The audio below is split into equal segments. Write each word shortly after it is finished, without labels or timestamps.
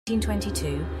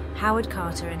1922, Howard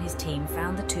Carter and his team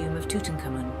found the tomb of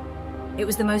Tutankhamun. It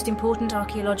was the most important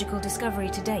archaeological discovery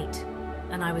to date,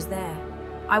 and I was there.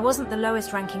 I wasn't the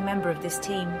lowest-ranking member of this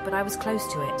team, but I was close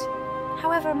to it.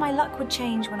 However, my luck would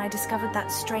change when I discovered that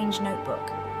strange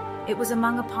notebook. It was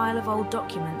among a pile of old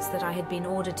documents that I had been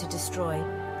ordered to destroy.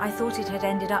 I thought it had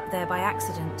ended up there by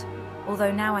accident,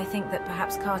 although now I think that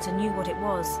perhaps Carter knew what it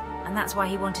was, and that's why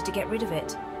he wanted to get rid of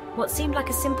it. What seemed like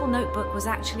a simple notebook was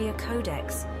actually a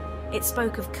codex. It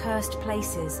spoke of cursed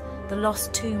places, the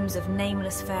lost tombs of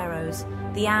nameless pharaohs,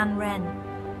 the Ayn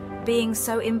Ren, being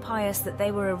so impious that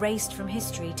they were erased from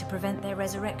history to prevent their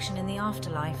resurrection in the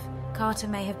afterlife. Carter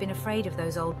may have been afraid of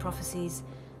those old prophecies,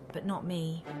 but not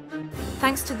me.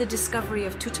 Thanks to the discovery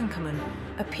of Tutankhamun,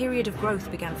 a period of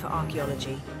growth began for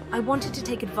archaeology. I wanted to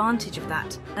take advantage of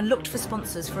that and looked for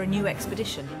sponsors for a new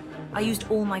expedition. I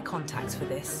used all my contacts for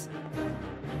this.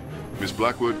 Miss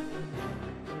Blackwood?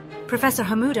 Professor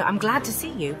Hamuda, I'm glad to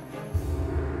see you.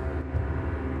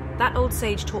 That old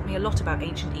sage taught me a lot about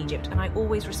ancient Egypt, and I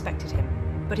always respected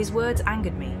him, but his words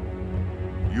angered me.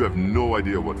 You have no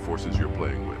idea what forces you're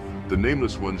playing with. The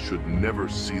Nameless Ones should never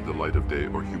see the light of day,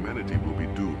 or humanity will be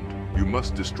doomed. You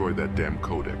must destroy that damn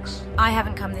codex. I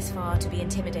haven't come this far to be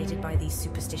intimidated by these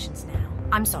superstitions now.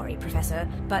 I'm sorry, Professor,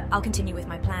 but I'll continue with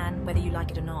my plan, whether you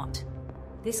like it or not.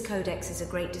 This codex is a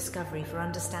great discovery for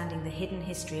understanding the hidden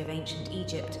history of ancient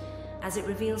Egypt, as it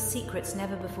reveals secrets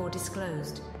never before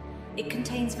disclosed. It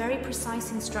contains very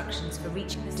precise instructions for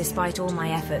reaching this. Despite all my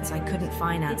efforts, I couldn't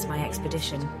finance my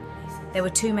expedition. There were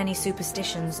too many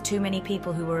superstitions, too many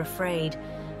people who were afraid,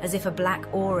 as if a black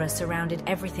aura surrounded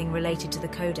everything related to the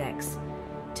codex.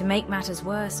 To make matters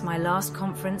worse, my last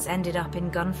conference ended up in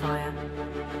gunfire.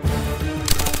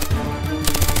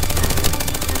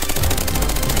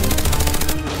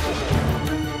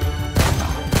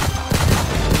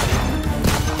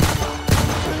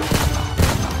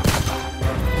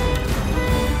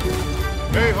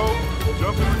 Hey, Hope!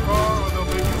 Jump in the car or they'll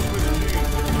make you switch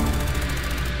gears.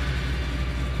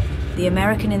 The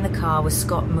American in the car was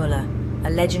Scott Muller, a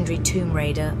legendary tomb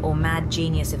raider or mad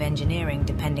genius of engineering,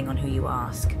 depending on who you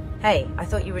ask. Hey, I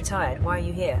thought you retired. Why are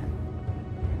you here?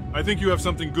 I think you have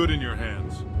something good in your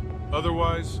hands.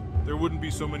 Otherwise, there wouldn't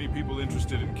be so many people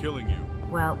interested in killing you.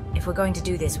 Well, if we're going to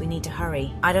do this, we need to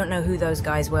hurry. I don't know who those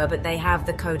guys were, but they have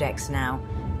the codex now.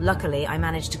 Luckily, I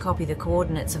managed to copy the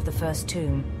coordinates of the first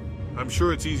tomb. I'm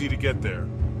sure it's easy to get there.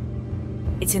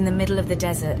 It's in the middle of the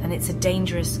desert, and it's a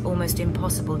dangerous, almost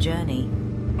impossible journey.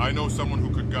 I know someone who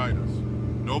could guide us.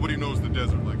 Nobody knows the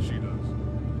desert like she does.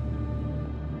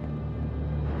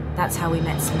 That's how we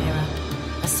met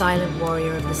Samira, a silent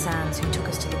warrior of the sands who took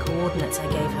us to the coordinates I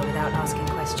gave her without asking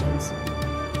questions.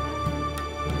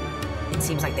 It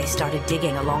seems like they started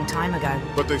digging a long time ago.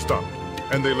 But they stopped,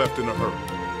 and they left in a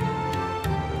hurry.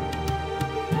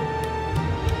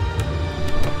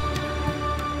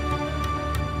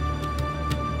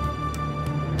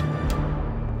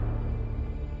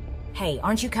 Hey,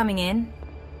 aren't you coming in?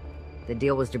 The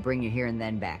deal was to bring you here and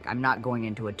then back. I'm not going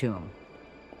into a tomb.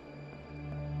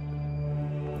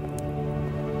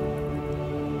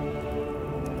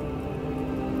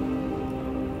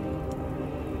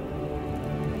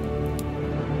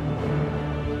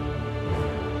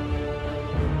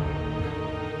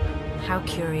 How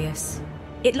curious.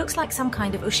 It looks like some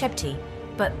kind of ushebti,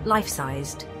 but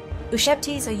life-sized.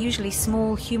 Ushebtis are usually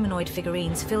small humanoid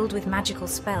figurines filled with magical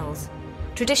spells.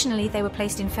 Traditionally, they were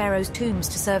placed in pharaohs' tombs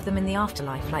to serve them in the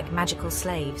afterlife, like magical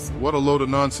slaves. What a load of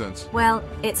nonsense. Well,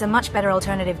 it's a much better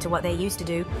alternative to what they used to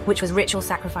do, which was ritual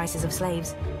sacrifices of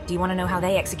slaves. Do you want to know how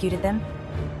they executed them?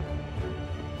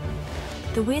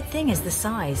 The weird thing is the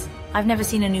size. I've never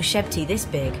seen a ushebti this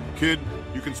big. Kid,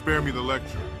 you can spare me the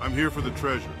lecture. I'm here for the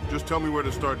treasure. Just tell me where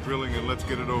to start drilling and let's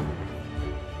get it over with.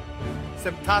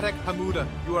 Semtatek Hamuda,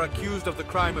 you are accused of the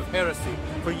crime of heresy.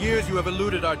 For years you have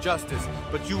eluded our justice,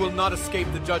 but you will not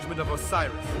escape the judgment of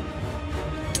Osiris.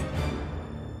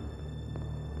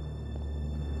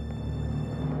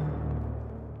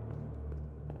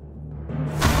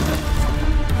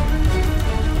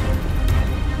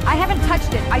 I haven't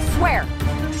touched it, I swear!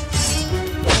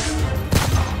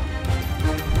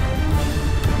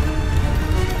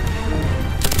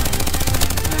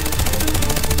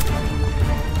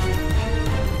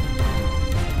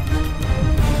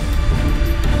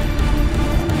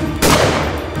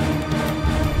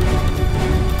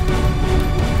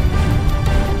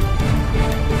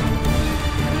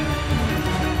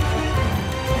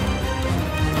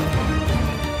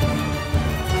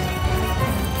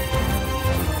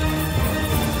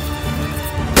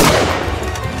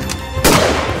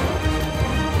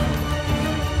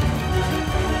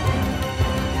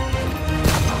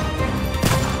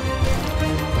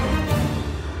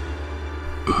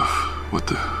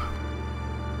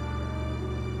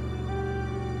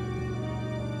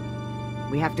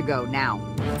 have to go, now.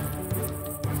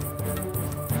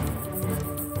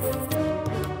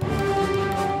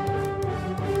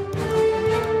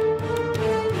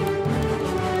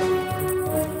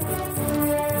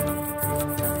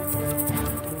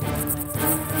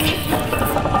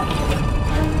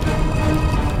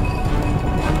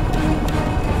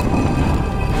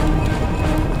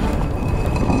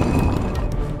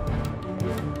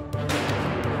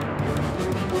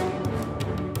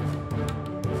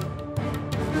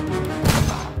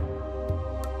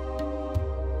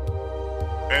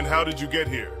 And how did you get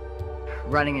here?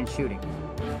 Running and shooting.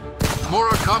 More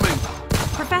are coming!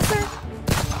 Professor?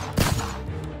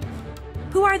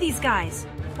 Who are these guys?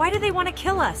 Why do they want to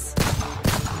kill us?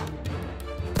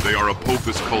 They are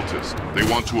Apophis cultists. They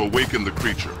want to awaken the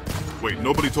creature. Wait,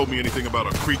 nobody told me anything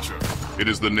about a creature. It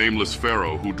is the nameless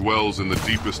pharaoh who dwells in the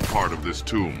deepest part of this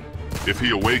tomb. If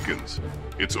he awakens,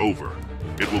 it's over.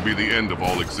 It will be the end of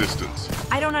all existence.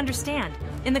 I don't understand.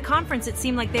 In the conference, it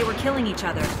seemed like they were killing each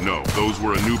other. No, those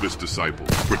were Anubis disciples,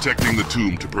 protecting the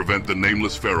tomb to prevent the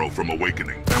nameless pharaoh from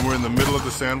awakening. And we're in the middle of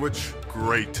the sandwich?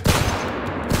 Great.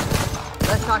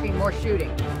 Less talking, more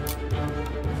shooting.